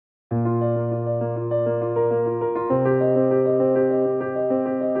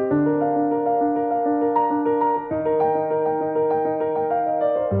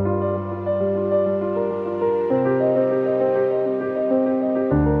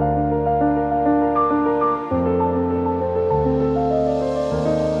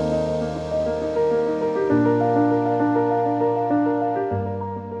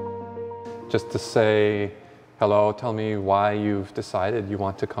just to say hello, tell me why you've decided you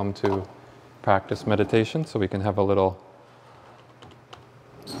want to come to practice meditation, so we can have a little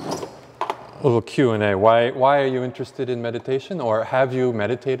Q&A. Why are you interested in meditation, or have you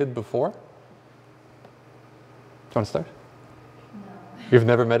meditated before? Do you want to start? No. You've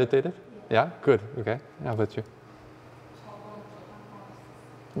never meditated? Yeah? Good. Okay. How about you?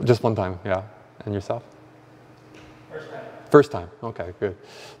 Just one time, yeah. And yourself? First time. First time. Okay, good.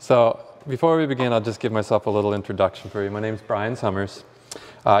 So before we begin, I'll just give myself a little introduction for you. My name's Brian Summers.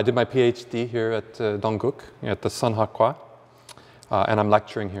 I did my PhD here at Dongguk, at the Sunhakwa. And I'm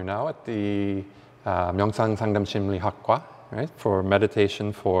lecturing here now at the 명상상담심리학과, right, for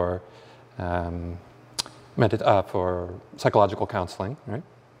meditation, for psychological counseling, right?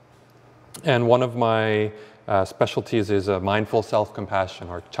 And one of my specialties is mindful self-compassion,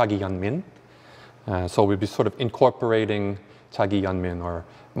 or 자기 연민. So we'll be sort of incorporating 자기 연민, or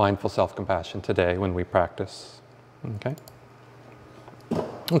mindful self-compassion, today when we practice. Okay?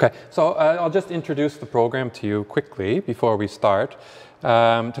 Okay, so I'll just introduce the program to you quickly before we start.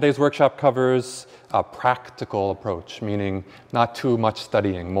 Today's workshop covers a practical approach, meaning not too much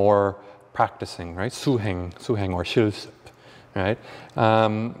studying, more practicing, right? 수행 or 실습, right?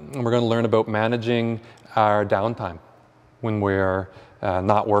 And we're going to learn about managing our downtime when we're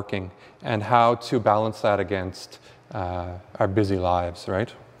not working, and how to balance that against our busy lives,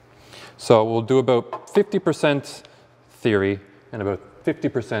 right? So we'll do about 50% theory and about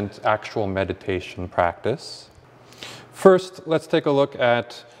 50% actual meditation practice. First, let's take a look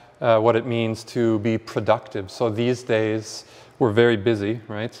at what it means to be productive. So these days, we're very busy,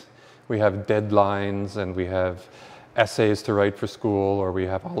 right? We have deadlines, and we have essays to write for school, or we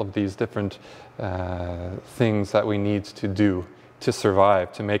have all of these different things that we need to do to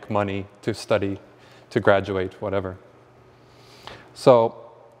survive, to make money, to study, to graduate, whatever. So,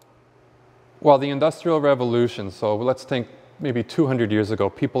 while the Industrial Revolution, so let's think maybe 200 years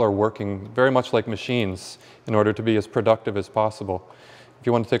ago, people are working very much like machines in order to be as productive as possible. If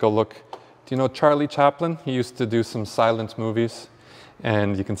you want to take a look, do you know Charlie Chaplin? He used to do some silent movies,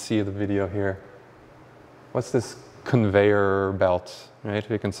 and you can see the video here. What's this conveyor belt, right?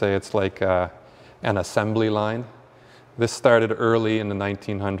 You can say it's like an assembly line. This started early in the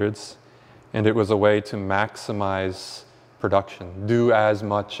 1900s, and it was a way to maximize production, do as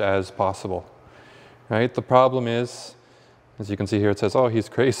much as possible, right? The problem is, as you can see here, it says, oh, he's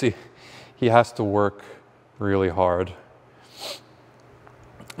crazy. He has to work really hard.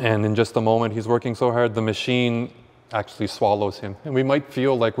 And in just a moment, he's working so hard, the machine actually swallows him. And we might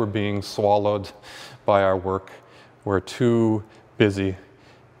feel like we're being swallowed by our work. We're too busy.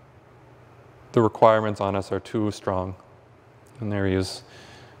 The requirements on us are too strong. And there he is,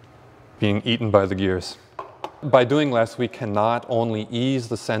 being eaten by the gears. By doing less, we can not only ease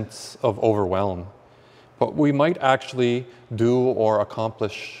the sense of overwhelm, but we might actually do or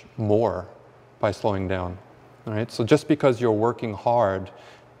accomplish more by slowing down. All right? So just because you're working hard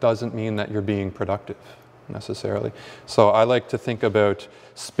doesn't mean that you're being productive necessarily. So I like to think about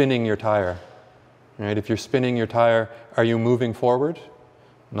spinning your tire. Right? If you're spinning your tire, are you moving forward?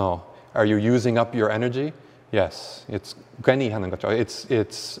 No. Are you using up your energy? Yes. It's 괜히 하는 거죠.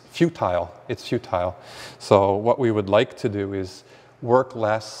 It's futile. It's futile. So what we would like to do is work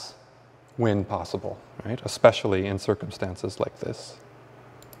less when possible, right? Especially in circumstances like this.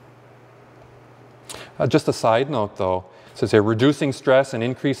 Just a side note, though, it says here, reducing stress and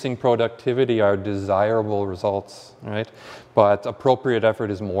increasing productivity are desirable results, right? But appropriate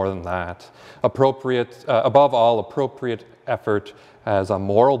effort is more than that. Above all, appropriate effort has a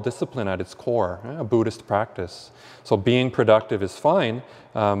moral discipline at its core, a Buddhist practice. So being productive is fine,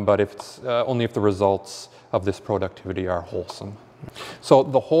 but only if the results of this productivity are wholesome. So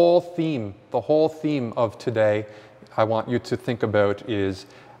the whole theme of today, I want you to think about is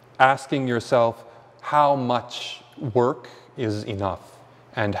asking yourself how much work is enough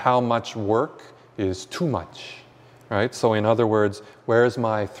and how much work is too much, right? So in other words, where is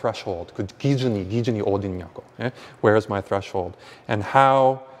my threshold? 기준이 어디냐고. Where is my threshold? And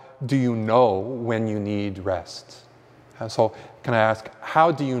how do you know when you need rest? So can I ask,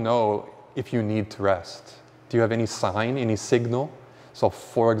 how do you know if you need to rest? Do you have any sign, any signal? So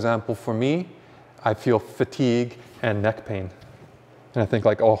for example, for me, I feel fatigue and neck pain. And I think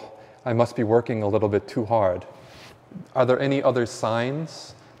like, oh, I must be working a little bit too hard. Are there any other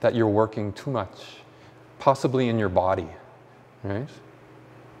signs that you're working too much? Possibly in your body, right?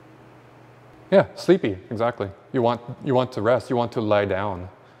 Yeah, sleepy, exactly. You want to rest, you want to lie down,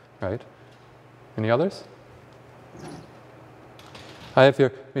 right? Any others? I have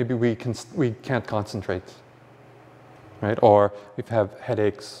here, maybe we can't concentrate. right? Or we have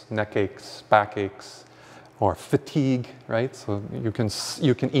headaches, neck aches, back aches, or fatigue, right? So you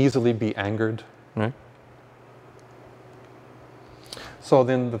can easily be angered, right? So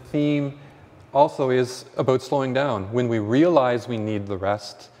then the theme also is about slowing down. When we realize we need the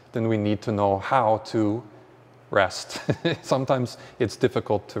rest, then we need to know how to rest. Sometimes it's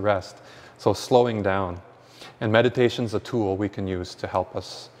difficult to rest. So slowing down. And meditation's a tool we can use to help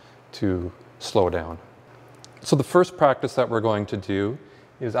us to slow down. So the first practice that we're going to do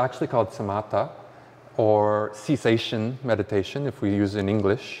is actually called samatha, or cessation meditation, if we use it in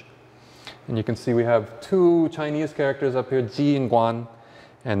English. And you can see we have two Chinese characters up here, ji and guan.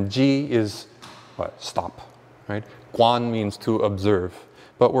 And ji is what? Stop, right? Guan means to observe.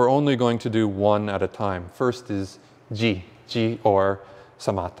 But we're only going to do one at a time. First is ji or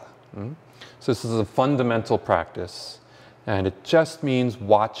samatha. So this is a fundamental practice. And it just means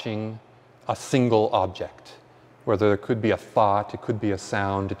watching a single object. Whether it could be a thought, it could be a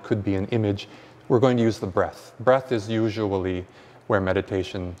sound, it could be an image. We're going to use the breath. Breath is usually where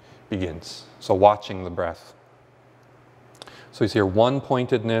meditation begins. So watching the breath. So you see here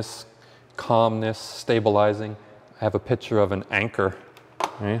one-pointedness, calmness, stabilizing. I have a picture of an anchor,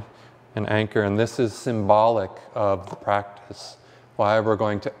 right? An anchor, and this is symbolic of the practice. Why we're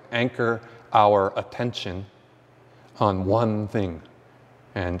going to anchor our attention on one thing,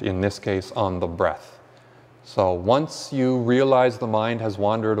 and in this case, on the breath. So once you realize the mind has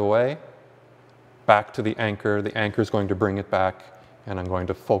wandered away, back to the anchor is going to bring it back, and I'm going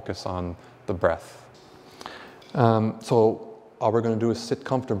to focus on the breath. So all we're going to do is sit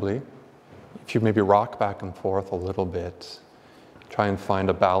comfortably. If you maybe rock back and forth a little bit, try and find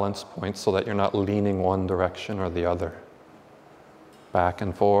a balance point so that you're not leaning one direction or the other. Back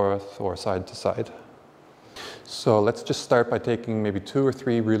and forth or side to side. So let's just start by taking maybe 2 or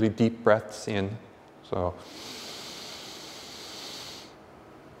 3 really deep breaths in. So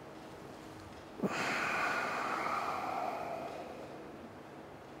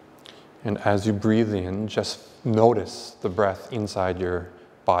and as you breathe in, just notice the breath inside your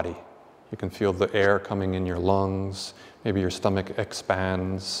body. You can feel the air coming in your lungs. Maybe your stomach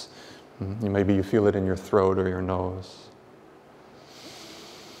expands. Maybe you feel it in your throat or your nose.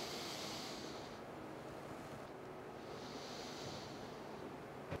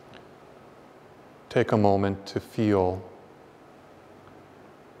 Take a moment to feel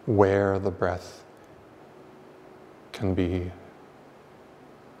where the breath can be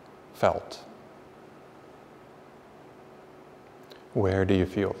felt. Where do you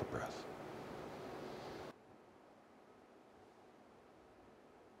feel the breath?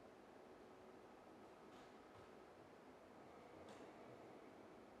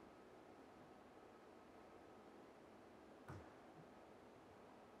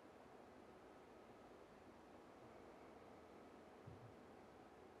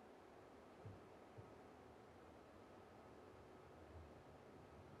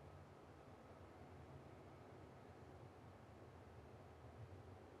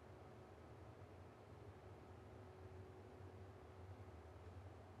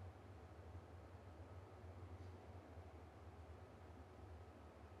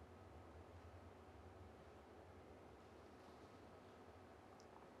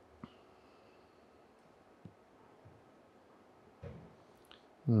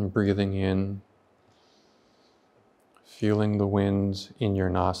 And breathing in, feeling the wind in your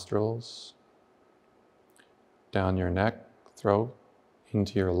nostrils, down your neck, throat,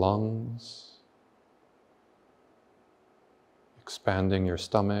 into your lungs, expanding your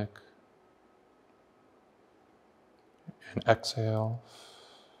stomach, and exhale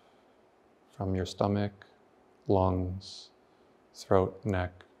from your stomach, lungs, throat,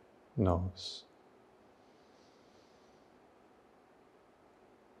 neck, nose.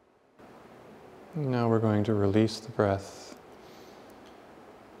 Now we're going to release the breath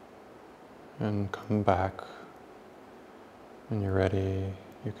and come back. When you're ready,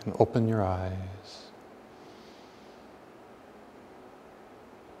 you can open your eyes.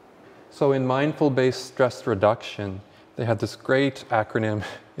 So in mindful-based stress reduction, they had this great acronym.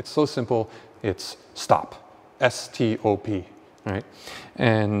 It's so simple. It's STOP. S-T-O-P, right?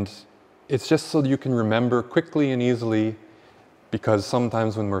 And it's just so you can remember quickly and easily, because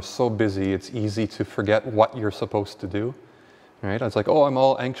sometimes when we're so busy, it's easy to forget what you're supposed to do, right? It's like, oh, I'm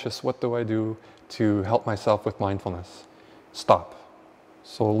all anxious. What do I do to help myself with mindfulness? Stop.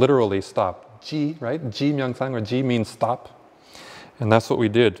 So literally stop. Ji, right? Ji 명상, or Ji means stop. And that's what we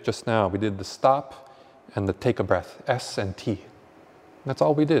did just now. We did the stop and the take a breath, S and T. That's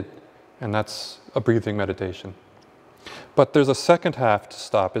all we did. And that's a breathing meditation. But there's a second half to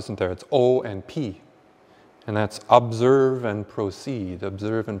stop, isn't there? It's O and P. And that's observe and proceed,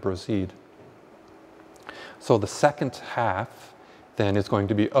 observe and proceed. So the second half then is going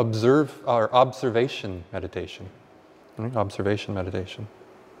to be observation meditation. Observation meditation.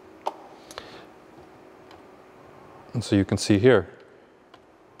 And so you can see here.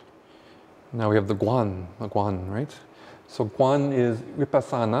 Now we have the guan, right? So guan is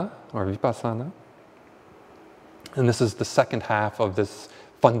vipassana, or vipassana. And this is the second half of this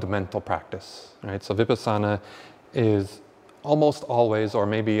fundamental practice, right? So vipassana is almost always, or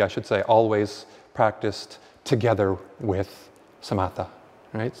maybe I should say always, practiced together with samatha,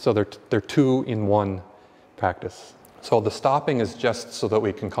 right? So they're two in one practice. So the stopping is just so that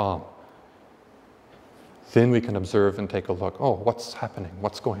we can calm. Then we can observe and take a look. Oh, what's happening?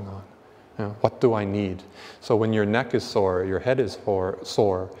 What's going on? You know, what do I need? So when your neck is sore, your head is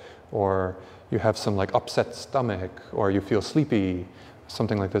sore, or you have some like upset stomach, or you feel sleepy,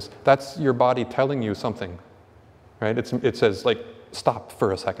 something like this, that's your body telling you something, right? It says like, stop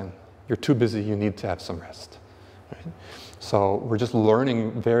for a second. You're too busy, you need to have some rest, right? So we're just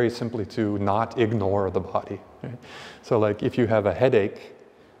learning very simply to not ignore the body, right? So like if you have a headache,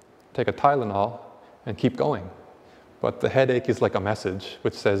 take a Tylenol and keep going. But the headache is like a message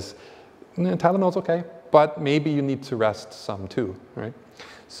which says, Tylenol's okay, but maybe you need to rest some too, right?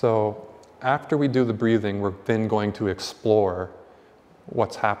 So after we do the breathing, we're then going to explore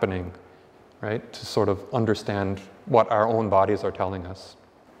what's happening, right? To sort of understand what our own bodies are telling us.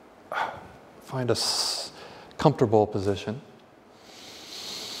 Find a comfortable position.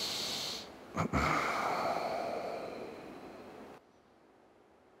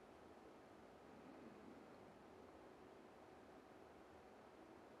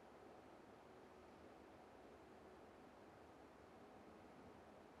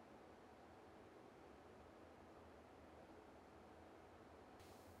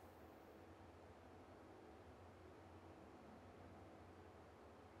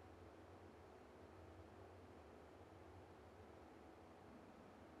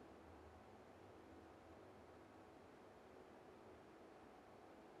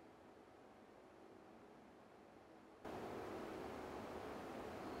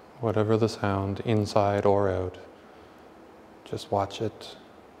 Whatever the sound, inside or out, just watch it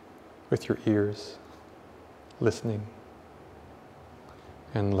with your ears, listening,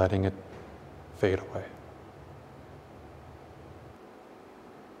 and letting it fade away.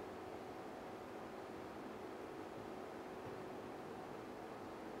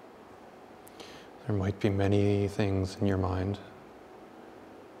 There might be many things in your mind,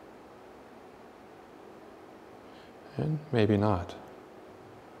 and maybe not.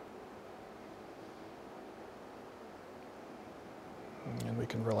 And we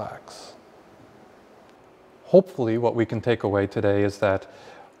can relax. Hopefully what we can take away today is that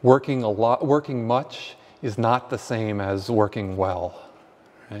working much is not the same as working well,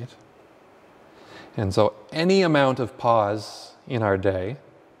 right? And so any amount of pause in our day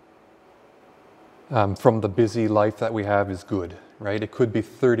from the busy life that we have is good, right? It could be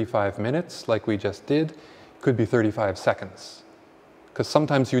 35 minutes like we just did, it could be 35 seconds. Because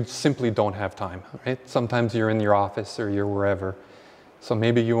sometimes you simply don't have time, right? Sometimes you're in your office or you're wherever. So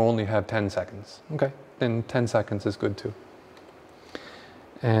maybe you only have 10 seconds. Okay, then 10 seconds is good too.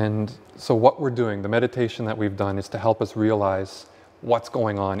 And so what we're doing, the meditation that we've done, is to help us realize what's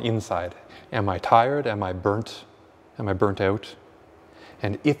going on inside. Am I tired? Am I burnt? Am I burnt out?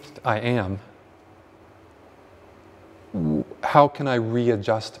 And if I am, how can I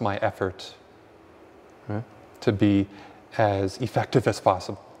readjust my effort, right, to be as effective as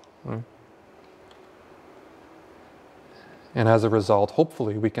possible? Right? And as a result,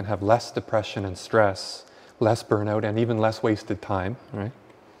 hopefully we can have less depression and stress, less burnout, and even less wasted time, right?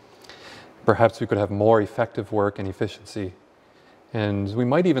 Perhaps we could have more effective work and efficiency. And we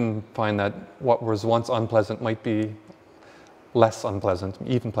might even find that what was once unpleasant might be less unpleasant,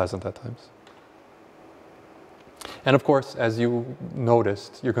 even pleasant at times. And of course, as you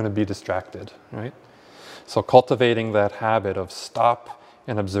noticed, you're going to be distracted, right? So cultivating that habit of stop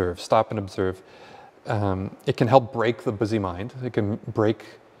and observe, it can help break the busy mind. It can break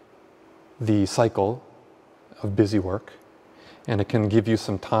the cycle of busy work. And it can give you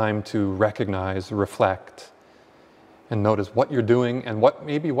some time to recognize, reflect, and notice what you're doing and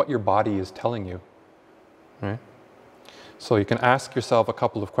maybe what your body is telling you, right? So you can ask yourself a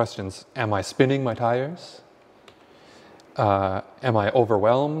couple of questions. Am I spinning my tires? Am I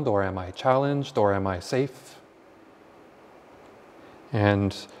overwhelmed, or am I challenged, or am I safe?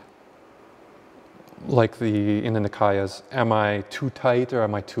 And like in the Nikayas, am I too tight or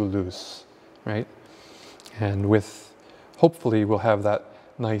am I too loose, right? And hopefully we'll have that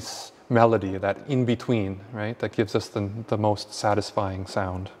nice melody, that in-between, right? That gives us the most satisfying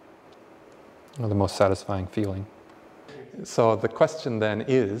sound, or the most satisfying feeling. So the question then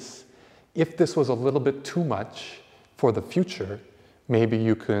is, if this was a little bit too much for the future, maybe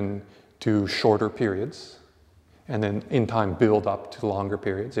you can do shorter periods, and then in time build up to longer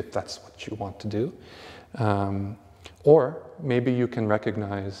periods, if that's what you want to do. Or maybe you can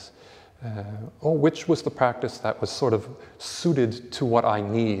recognize, which was the practice that was sort of suited to what I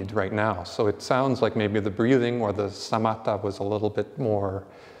need right now. So it sounds like maybe the breathing or the samatha was a little bit more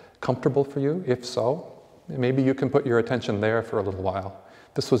comfortable for you. If so, maybe you can put your attention there for a little while.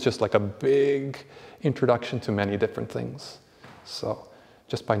 This was just like a big introduction to many different things. So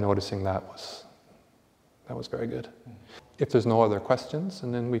just by noticing that was very good. If there's no other questions,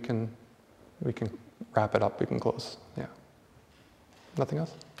 and then we can wrap it up, we can close. Yeah. Nothing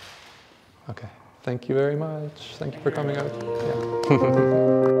else? Okay. Thank you very much. Thank you for coming out.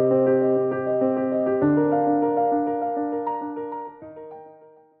 Yeah.